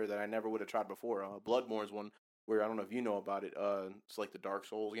out there that I never would have tried before. Bloodborne's one where I don't know if you know about it. It's like the Dark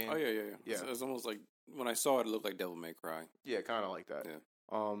Souls game. Oh, yeah. Yeah. It's almost like, when I saw it, it looked like Devil May Cry. Yeah, kind of like that.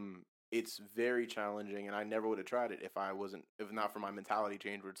 Yeah. It's very challenging, and I never would have tried it if not for my mentality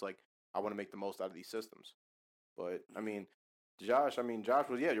change, where it's like, I want to make the most out of these systems. But, Josh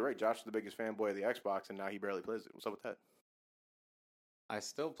was, yeah, you're right. Josh is the biggest fanboy of the Xbox, and now he barely plays it. What's up with that? I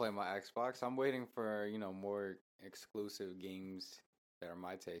still play my Xbox. I'm waiting for, more exclusive games that are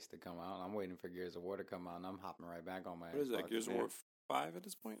my taste to come out. I'm waiting for Gears of War to come out, and I'm hopping right back on my Xbox. What is that, Gears of War 5 at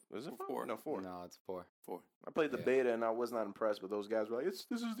this point? Is it Or 4? No, 4. No, it's 4. 4. I played the Yeah. beta, and I was not impressed, but those guys were like, this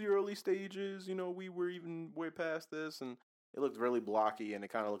is the early stages. We were even way past this, and it looked really blocky, and it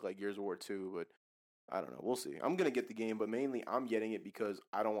kind of looked like Gears of War 2, but I don't know. We'll see. I'm going to get the game, but mainly I'm getting it because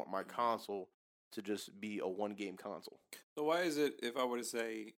I don't want my console to just be a one-game console. So why is it, if I were to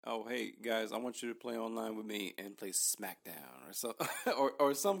say, oh, hey, guys, I want you to play online with me and play SmackDown or so,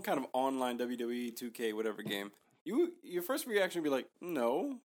 or some kind of online WWE 2K, whatever game, your first reaction would be like,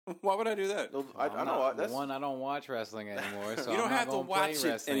 no. Why would I do that? I know. That's I don't watch wrestling anymore, so you don't I'm not have to gonna play watch it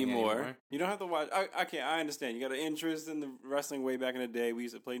wrestling anymore. You don't have to watch. I understand. You got an interest in the wrestling way back in the day. We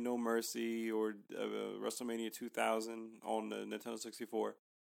used to play No Mercy or WrestleMania 2000 on the Nintendo 64,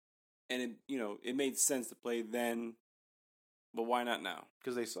 and it made sense to play then. But why not now?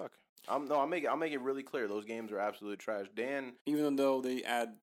 because they suck. I'll make it really clear. Those games are absolute trash. Dan, Even though they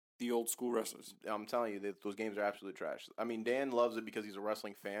add the old school wrestlers. I'm telling you that those games are absolute trash. Dan loves it because he's a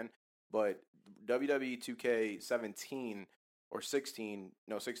wrestling fan, but WWE 2K17 or 16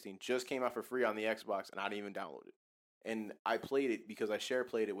 just came out for free on the Xbox, and I didn't even download it. And I played it because I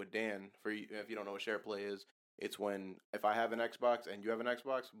played it with Dan. For you, if you don't know what share play is, it's when if I have an Xbox and you have an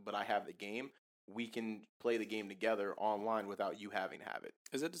Xbox, but I have the game, we can play the game together online without you having to have it.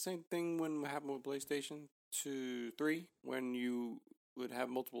 Is that the same thing when it happened with PlayStation 3 when you would have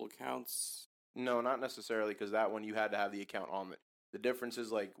multiple accounts? No, not necessarily, because that one you had to have the account on it. The difference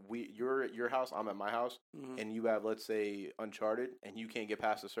is, like, you're at your house, I'm at my house, and you have, let's say, Uncharted, and you can't get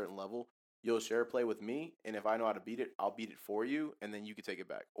past a certain level. You'll share play with me, and if I know how to beat it, I'll beat it for you, and then you can take it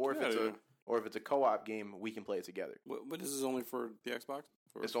back. Or if it's a co-op game, we can play it together. But this is only for the Xbox?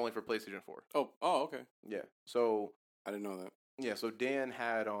 It's only for PlayStation 4. Oh, okay. Yeah. So I didn't know that. yeah, so Dan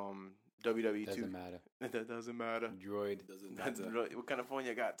had WWE 2. Doesn't matter. That doesn't matter. Droid. What kind of phone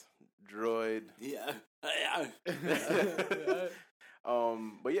you got? Droid. Yeah.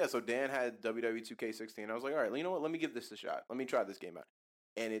 But yeah, so Dan had WWE 2K16. I was like, all right, you know what? Let me give this a shot. Let me try this game out.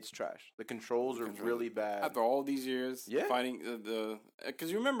 And it's trash. The controls are really bad. After all these years, Yeah. fighting because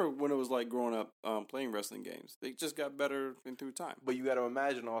you remember when it was like growing up playing wrestling games, they just got better through time. But you got to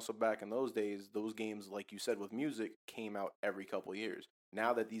imagine also back in those days, those games, like you said with music, came out every couple of years.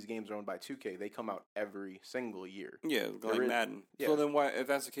 Now that these games are owned by 2K, they come out every single year. Yeah, like Madden. Yeah. So then, if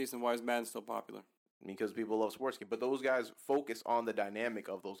that's the case, then why is Madden still popular? Because people love sports games. But those guys focus on the dynamic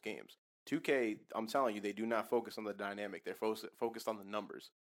of those games. 2K, I'm telling you, they do not focus on the dynamic. They're focused on the numbers.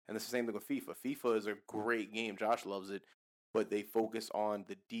 And it's the same thing with FIFA. FIFA is a great game. Josh loves it. But they focus on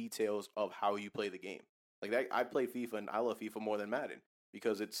the details of how you play the game. Like that, I play FIFA, and I love FIFA more than Madden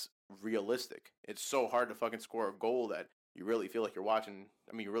because it's realistic. It's so hard to fucking score a goal that you really feel like you're watching.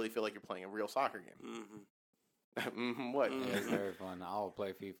 You really feel like you're playing a real soccer game. Mm-hmm. What? Yeah, it's very fun. I'll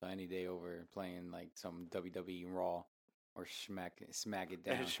play FIFA any day over playing like some WWE Raw. Or smack it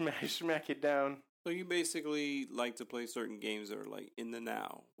down. smack it down. So you basically like to play certain games that are like in the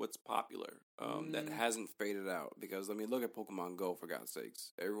now, what's popular, that hasn't faded out. Because I mean, look at Pokemon Go, for God's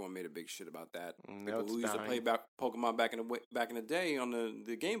sakes. Everyone made a big shit about that. People who used to play Pokemon back in the day on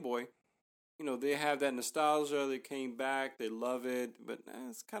the Game Boy, you know, they have that nostalgia. They came back, they love it, but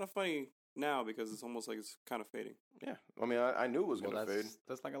it's kind of funny now because it's almost like it's kind of fading. Yeah, I mean, I knew it was gonna fade.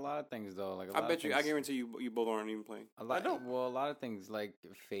 That's like a lot of things, though. Like I guarantee you both aren't even playing. A lot of things like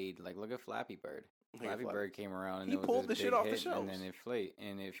fade. Like look at Flappy Bird. Flappy Bird came around and he it was pulled the shit off the hit, shelves, and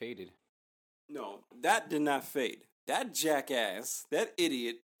then it faded. No, that did not fade. That jackass, that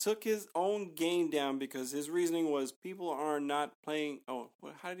idiot, took his own game down because his reasoning was people are not playing. Oh,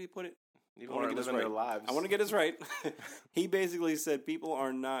 how did he put it? People aren't living their lives. I want to get this right. He basically said people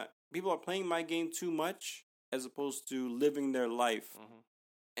are playing my game too much as opposed to living their life. Mm-hmm.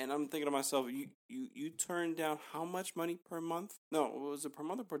 And I'm thinking to myself, you turned down how much money per month? No, was it per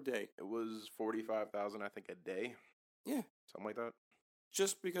month or per day? It was 45,000, I think, a day. Yeah, something like that.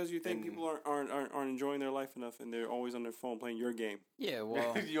 Just because you think people aren't enjoying their life enough and they're always on their phone playing your game. Yeah,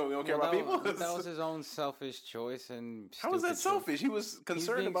 well, you don't care about people. That was his own selfish choice, and how was that selfish? He was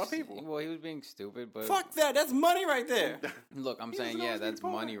concerned about people. Well, he was being stupid, but fuck that. That's money right there. Look, I'm saying that's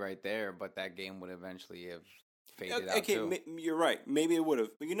money right there, but that game would eventually have faded out okay, too. You're right. Maybe it would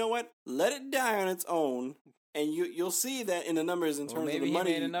have, but you know what? Let it die on its own. And you'll see that in the numbers in terms of the money. Maybe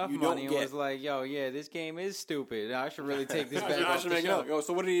he made enough you money don't and was like, yo, yeah, this game is stupid. I should really take this back I off should the make it shelf. up. Yo,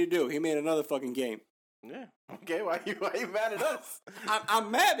 so what did he do? He made another fucking game. Yeah. Okay, why you mad at us?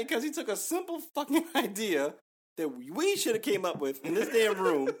 I'm mad because he took a simple fucking idea that we should have came up with in this damn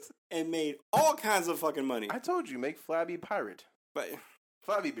room and made all kinds of fucking money. I told you, make Flabby Pirate. But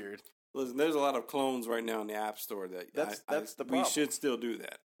Flabby Beard. Listen, there's a lot of clones right now in the App Store that's the problem. We should still do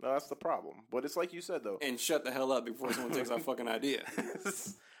that. No, that's the problem. But it's like you said, though. And shut the hell up before someone takes our fucking idea. But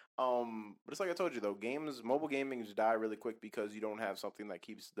it's like I told you, though. Mobile gaming die really quick because you don't have something that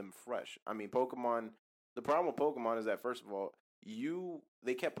keeps them fresh. I mean, Pokemon, the problem with Pokemon is that, first of all,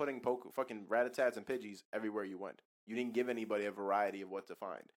 they kept putting fucking Rattatas and Pidgeys everywhere you went. You didn't give anybody a variety of what to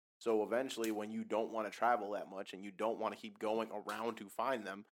find. So eventually, when you don't want to travel that much and you don't want to keep going around to find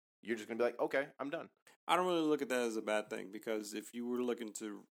them, you're just going to be like, okay, I'm done. I don't really look at that as a bad thing because if you were to look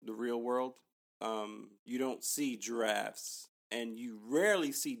into the real world, you don't see giraffes and you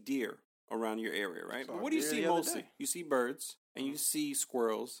rarely see deer around your area, right? But what do you see mostly? You see birds and you see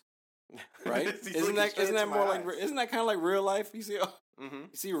squirrels, right? Isn't that kind of like real life? You see, you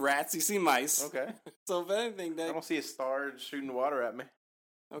see rats, you see mice. Okay. So if anything, I don't see a star shooting water at me.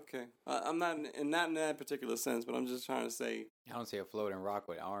 Okay, I'm not in that particular sense, but I'm just trying to say I don't see a floating rock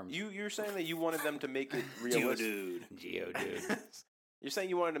with arms. You're saying that you wanted them to make it realistic. Geodude. You're saying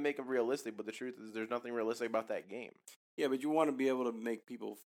you wanted to make it realistic, but the truth is there's nothing realistic about that game. Yeah, but you want to be able to make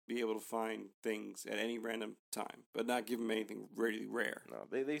people be able to find things at any random time, but not give them anything really rare. No,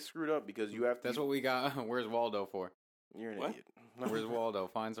 they screwed up because you have to. That's what we got. Where's Waldo for? You're an idiot. Where's Waldo?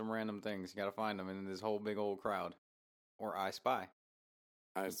 Find some random things. You got to find them in this whole big old crowd. Or I Spy.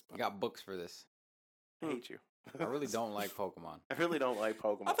 You got books for this. I hate you. I really don't like Pokemon. I really don't like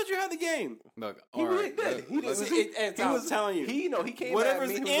Pokemon. I thought you had the game. Look, he really did. I was telling you. He came.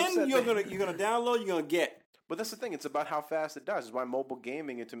 Whatever's in, you're gonna download. You're gonna get. But that's the thing. It's about how fast it does. It's why mobile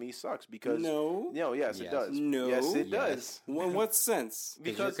gaming to me sucks because yes, it does. No, yes, it does. In what sense?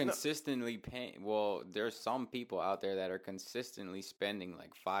 Because you're consistently paying. Well, there's some people out there that are consistently spending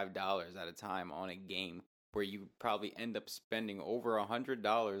like $5 at a time on a game. Where you probably end up spending over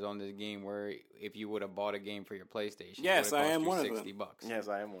 $100 on this game, where if you would have bought a game for your PlayStation, yes, I am one of them. $60. Yes,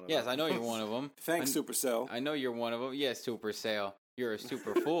 I am one of them. Yes, I know you're one of them. Thanks, Supercell. I know you're one of them. Yes, Supercell. You're a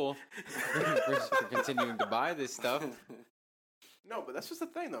super fool for continuing to buy this stuff. No, but that's just the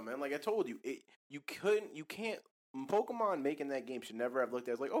thing, though, man. Like I told you, you can't. Pokemon making that game should never have looked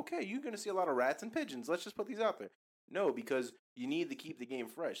at as like, okay, you're going to see a lot of rats and pigeons. Let's just put these out there. No, because you need to keep the game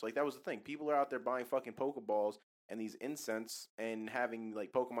fresh. Like, that was the thing. People are out there buying fucking Pokeballs and these incense and having,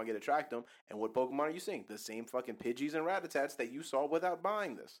 like, Pokemon get attract them. And what Pokemon are you seeing? The same fucking Pidgeys and Rattatas that you saw without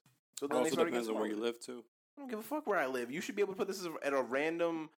buying this. So then also they started depends on where you smaller. live, too. I don't give a fuck where I live. You should be able to put this at a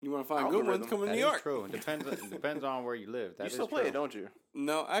random. You want to find good ones? Come to New York. True. It depends on where you live. That you still is play true. it, don't you?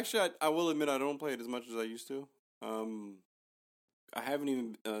 No, actually, I will admit I don't play it as much as I used to. I haven't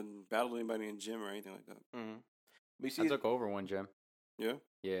even battled anybody in gym or anything like that. Mm-hmm. I took over one gym. Yeah?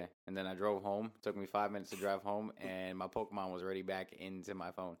 Yeah, and then I drove home. It took me 5 minutes to drive home, and my Pokemon was already back into my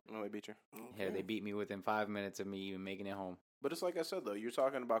phone. No, they beat you. Okay. Yeah, they beat me within 5 minutes of me even making it home. But it's like I said, though. You're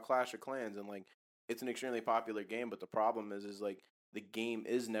talking about Clash of Clans, and, like, it's an extremely popular game, but the problem is like, the game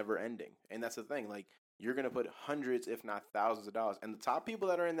is never ending. And that's the thing. Like, you're going to put hundreds, if not thousands of dollars. And the top people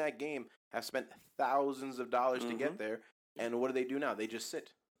that are in that game have spent thousands of dollars to get there. And what do now? They just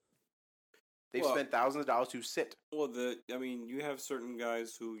sit. They've spent thousands of dollars to sit. Well, you have certain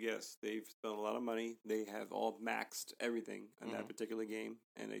guys who, yes, they've spent a lot of money. They have all maxed everything in that particular game,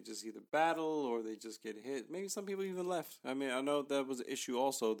 and they just either battle or they just get hit. Maybe some people even left. I mean, I know that was an issue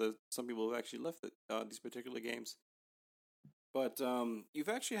also that some people have actually left these particular games. But you've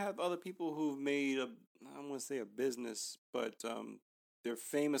actually have other people who've made I don't want to say a business, but they're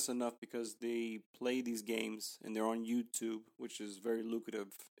famous enough because they play these games and they're on YouTube, which is very lucrative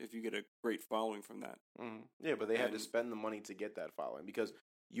if you get a great following from that. Mm-hmm. Yeah, but they had to spend the money to get that following because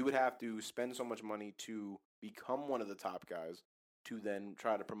you would have to spend so much money to become one of the top guys to then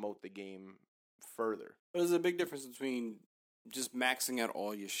try to promote the game further. But there's a big difference between just maxing out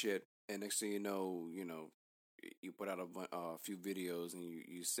all your shit and next thing you know, you put out a few videos and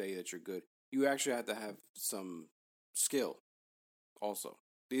you say that you're good. You actually have to have some skill. Also,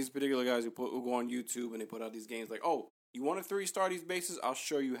 these particular guys who go on YouTube and they put out these games like, oh, you want to 3-star these bases? I'll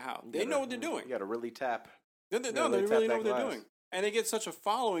show you how. They know what they're doing. You got to really tap. They really know what they're doing. And they get such a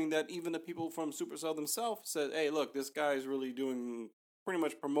following that even the people from Supercell themselves said, hey, look, this guy is really doing pretty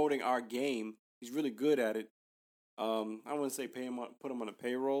much promoting our game. He's really good at it. I wouldn't say put him on a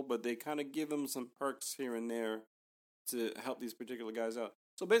payroll, but they kind of give him some perks here and there to help these particular guys out.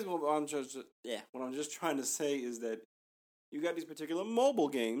 So basically, what I'm just trying to say is that you got these particular mobile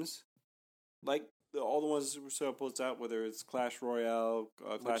games, like all the ones Supercell puts out, whether it's Clash Royale,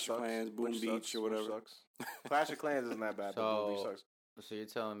 Clash of Clans, Boom Beach, or whatever. Clash of Clans isn't that bad, but Boom Beach sucks. So you're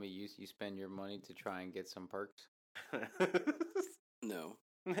telling me you spend your money to try and get some perks? No.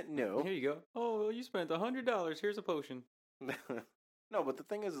 No. Here you go. Oh, well, you spent $100. Here's a potion. No, but the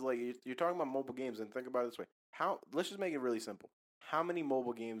thing is, like, you're talking about mobile games, and think about it this way. Let's just make it really simple. How many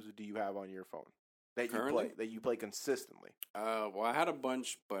mobile games do you have on your phone that you play consistently? Well, I had a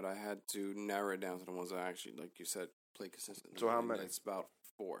bunch, but I had to narrow it down to the ones I actually, like you said, play consistently. So how many? It's about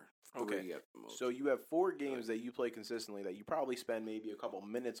 4. Okay. 3 at the most. So you have 4 games that you play consistently that you probably spend maybe a couple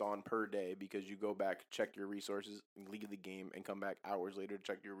minutes on per day because you go back, check your resources, leave the game, and come back hours later to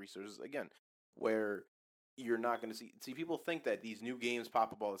check your resources again. Where you're not going to see people think that these new games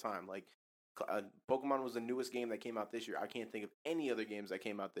pop up all the time. Like Pokemon was the newest game that came out this year. I can't think of any other games that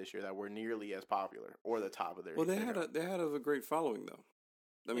came out this year that were nearly as popular or the top of their. Well, they had a great following though.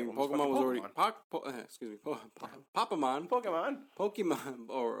 I mean, well, Pokemon was already Pokemon,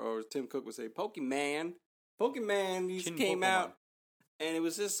 or as Tim Cook would say, Pokemon just came out, and it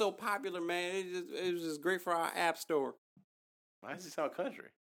was just so popular, man. It was just great for our app store. Why does he sound country?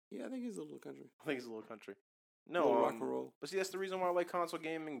 Yeah, I think he's a little country. I think he's a little country. No, rock and roll. But see, that's the reason why I like console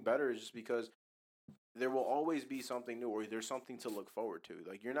gaming better is just because there will always be something new or there's something to look forward to.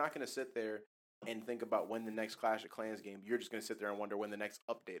 Like, you're not going to sit there and think about when the next Clash of Clans game. You're just going to sit there and wonder when the next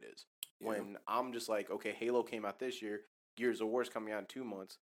update is. Yeah. When I'm just like, okay, Halo came out this year, Gears of War's coming out in 2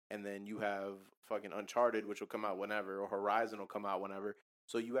 months, and then you have fucking Uncharted, which will come out whenever, or Horizon will come out whenever.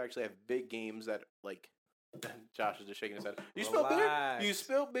 So you actually have big games that, like, Josh is just shaking his head. You spilled beer? You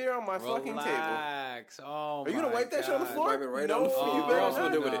spilled beer on my fucking table. Relax. Oh, are you gonna wipe that shit on the floor? Wipe it right on the floor. You better else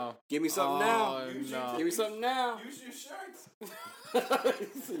gonna do with it. Give me something now. Give me something now. Use your shirt.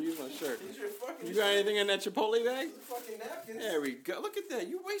 Use my shirt. Use your fucking You got anything in that Chipotle bag? fucking napkins. There we go. Look at that.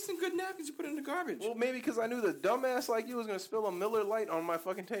 You wasting good napkins. You put in the garbage. Well, maybe because I knew the dumbass like you was gonna spill a Miller Lite on my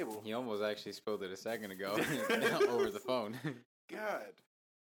fucking table. He almost actually spilled it a second ago over the phone. God.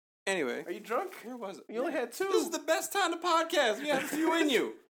 Anyway, Are you drunk? where was it? You only had 2. This is the best time to podcast. You have a few in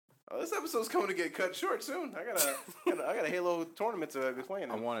you. Oh, this episode's coming to get cut short soon. I got a Halo tournament to be playing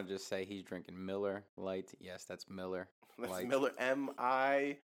in. I want to just say he's drinking Miller Lite. Yes, that's Miller. That's Light. Miller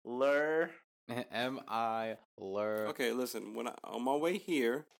M-I-Ler. M-I-Lur. Okay, listen. On my way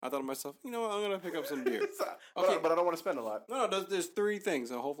here, I thought to myself, you know what? I'm gonna pick up some beer. Okay, but I don't want to spend a lot. No, there's 3 things,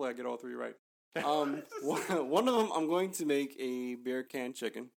 so hopefully I get all 3 right. One of them, I'm going to make a beer can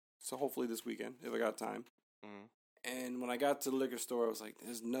chicken. So hopefully this weekend, if I got time. Mm. And when I got to the liquor store, I was like,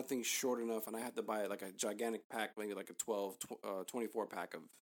 there's nothing short enough. And I had to buy like a gigantic pack, maybe like a 24 pack of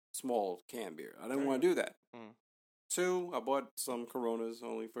small can beer. I didn't want to do that. Mm. 2, I bought some Coronas,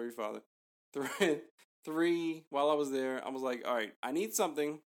 only for your father. 3, while I was there, I was like, all right, I need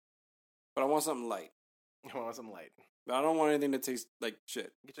something, but I want something light. I want some light. But I don't want anything that tastes like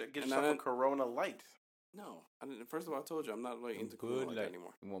shit. Get yourself a Corona Light. No, first of all, I told you I'm not like into Corona like that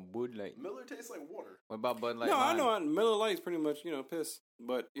anymore. You want Bud Light? Miller tastes like water. What about Bud Light? No, I know Miller Lite's pretty much piss,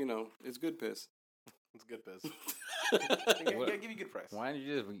 but it's good piss. It's good piss. I give you good price. Why don't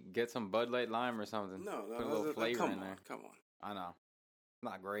you just get some Bud Light Lime or something? No, put a little flavor in there. Come on. I know.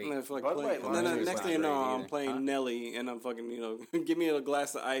 Not great. And I feel like Bud playing, Light and then Lime the is next not thing you know, great I'm either. playing Huh? Nelly, and I'm fucking, give me a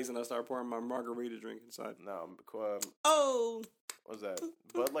glass of ice, and I start pouring my margarita drink inside. No, Oh, what's that?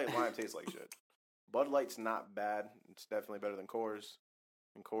 Bud Light Lime tastes like shit. Bud Light's not bad. It's definitely better than Coors,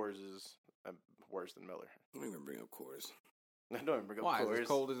 and Coors is worse than Miller. Don't even bring up Coors. Don't even bring up Why? Coors. It's as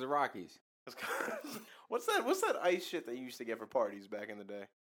cold as the Rockies. What's that? What's that ice shit they used to get for parties back in the day?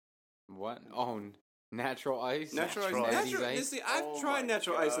 What? Oh, natural ice. natural Natural ice. ice. You see, I've Oh tried my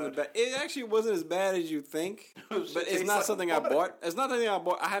natural ice in the God. back. It actually wasn't as bad as you think, but Shit it's tastes not like something I water. bought. It's not something I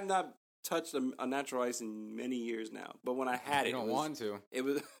bought. I have not touched a natural ice in many years now. But when I had You don't want to. it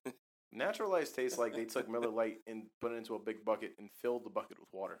was. Natural ice tastes like they took Miller Lite and put it into a big bucket and filled the bucket with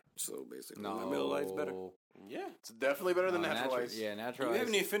water. So basically, No. Miller Lite's better. Yeah, it's definitely better than No, natural ice. Yeah, natural You ice.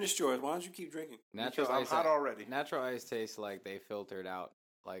 haven't even finished yours. Why don't you keep drinking? Natural Because I'm ice. hot already. Natural ice tastes like they filtered out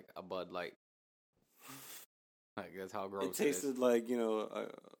like a Bud Light. Like that's how gross It tasted like a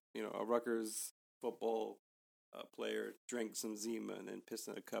Rutgers football player drank some Zima and then pissed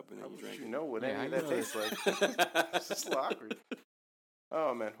in a cup and How then you would drank you it. know what Yeah, any of how that you know tastes like? It's just a little awkward.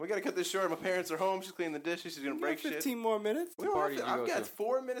 Oh man, we gotta cut this short. My parents are home. She's cleaning the dishes. She's gonna You break got 15 shit. more minutes. We don't party have to, you I've go got to?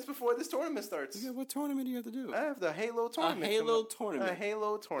 4 minutes before this tournament starts. What tournament do you have to do? I have the Halo A tournament. Halo coming up. tournament. A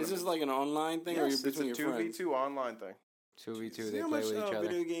Halo tournament. Is this like an online thing or yes, you're it's between a your friends? 2v2 online thing. 2v2. See They how play much with each other.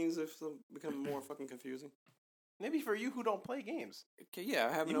 video games have become more fucking confusing. Maybe for you who don't play games. okay, yeah,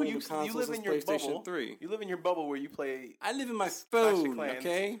 I haven't You, owned you, a you console live since in your PlayStation bubble. 3. You live in your bubble where you play. I live in my Clash of phone, Clans.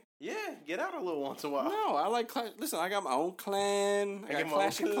 okay? Yeah, get out a little once in a while. No, I like Clash. Listen, I got my own clan. I got got my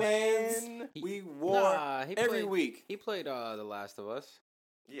Clash own of Clans. clan. We war Nah, he every played- week. He played The Last of Us.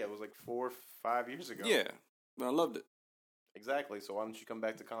 Yeah, it was like 4 or 5 years ago. Yeah, but I loved it Exactly. So why don't you come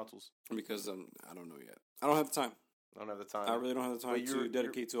back to consoles? because I don't know yet. I don't have the time. I don't have the time. I really don't have the time But to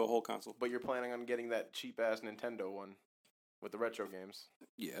dedicate to a whole console. But you're planning on getting that cheap ass Nintendo one with the retro games.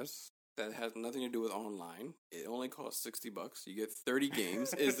 Yes, that has nothing to do with online. It only costs $60. You get 30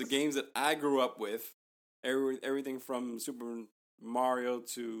 games. It's the games that I grew up with. Everything from Super Mario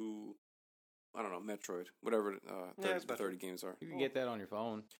to I don't know, Metroid, whatever. it's 30 games are. You can get that on your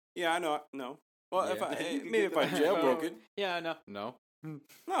phone. I know. No, well, Yeah. if I You can maybe get if I that. jailbroke it. Yeah, I know. No.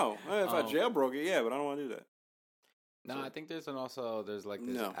 No, if I Oh. jailbroke it, yeah, but I don't want to do that. No, So- I think there's there's like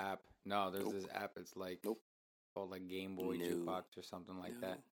this No. app. No, there's Nope. this app. It's like Nope. called like Game Boy No. Jukebox or something like No.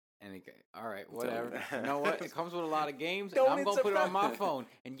 that. And all right, whatever. Don't- You know what? It comes with a lot of games, and Don't I'm gonna it's put it on my about- phone,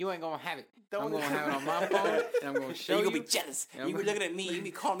 and you ain't gonna have it. Don't I'm gonna it's have it on my about- phone, and I'm gonna show you you. gonna be jealous. Yeah, you I'm be gonna- looking at me. You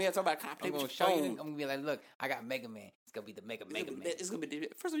be calling me out talking about, can I play I'm with gonna your show you. phone? I'm gonna be like, look, I got Mega Man. It's gonna be the Mega Man. It's gonna be.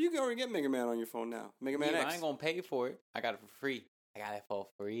 First of all, you can already get Mega Man on your phone now. Mega Man Yeah, but X. I ain't gonna pay for it. I got it for free. I got it for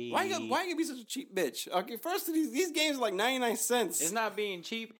free. Why you gonna be such a cheap bitch? Okay, first of these games are like 99 cents. It's not being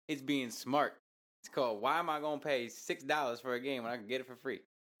cheap. It's being smart. It's called. Why am I gonna pay $6 for a game when I can get it for free?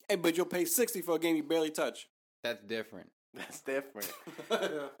 Hey, but you'll pay 60 for a game you barely touch. That's different. That's different.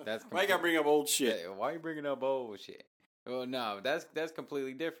 That's Why you gotta bring up old shit? Yeah, why you bringing up old shit? Well, no, that's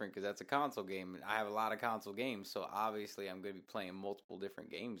completely different because that's a console game. I have a lot of console games, so obviously I'm going to be playing multiple different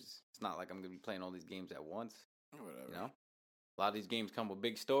games. It's not like I'm going to be playing all these games at once. Whatever. You know, a lot of these games come with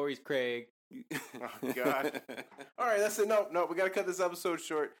big stories, Craig. Oh, God. All right, that's it. No, we got to cut this episode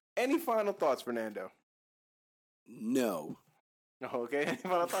short. Any final thoughts, Fernando? No. Okay, any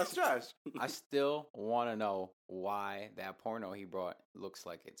final thoughts, Josh? I still want to know why that porno he brought looks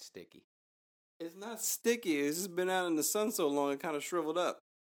like it's sticky. It's not sticky. It's just been out in the sun so long, it kind of shriveled up.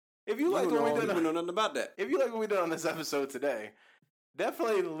 If you like what we you did, don't know nothing about that. if you like what we did on this episode today,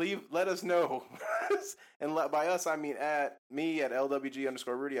 definitely let us know. And by us, I mean at me at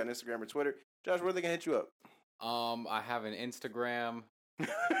LWG_Rudy on Instagram or Twitter. Josh, where they can hit you up? I have an Instagram.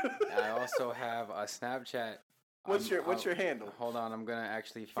 I also have a Snapchat. What's your handle? Hold on, I'm gonna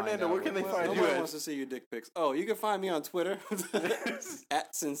actually find Fernando, out where can what- they find you Nobody at? wants to see your dick pics. Oh, you can find me on Twitter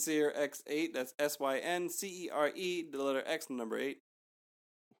at SincereX8. That's SYNCERE, the letter X, the number 8.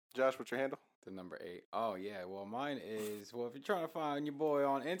 Josh, what's your handle? The number 8. Oh yeah, well mine is if you're trying to find your boy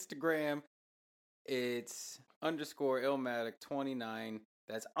on Instagram, it's _Illmatic29.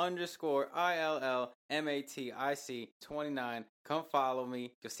 That's _ILLMATIC 29. Come follow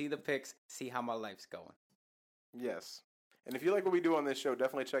me. You'll see the pics. See how my life's going. Yes. And if you like what we do on this show,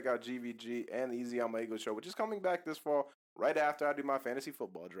 definitely check out GVG and the Easy on My Eagles show, which is coming back this fall, right after I do my fantasy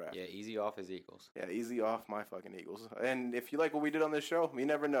football draft. Yeah, easy off his Eagles. Yeah, easy off my fucking Eagles. And if you like what we did on this show, you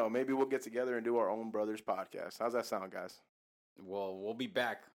never know. Maybe we'll get together and do our own brothers podcast. How's that sound, guys? Well, we'll be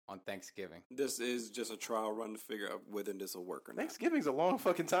back on Thanksgiving. This is just a trial run to figure out whether this will work or not. Thanksgiving's a long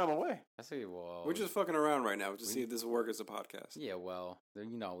fucking time away. I see. Well, We're just fucking around right now to see if this will work as a podcast. yeah. Well,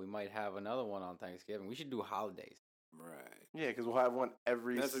 we might have another one on Thanksgiving. We should do holidays. Right. Yeah, because we'll have one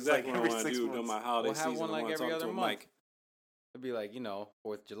every. That's exactly like, what I every want to 6 do months. during my holiday We'll have season. one I like wanna every talk other to a month. mic. It'd be like, 4th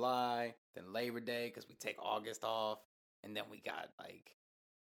of July, then Labor Day, because we take August off, and then we got, like,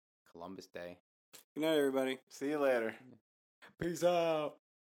 Columbus Day. Good night, everybody. See you later. Peace out.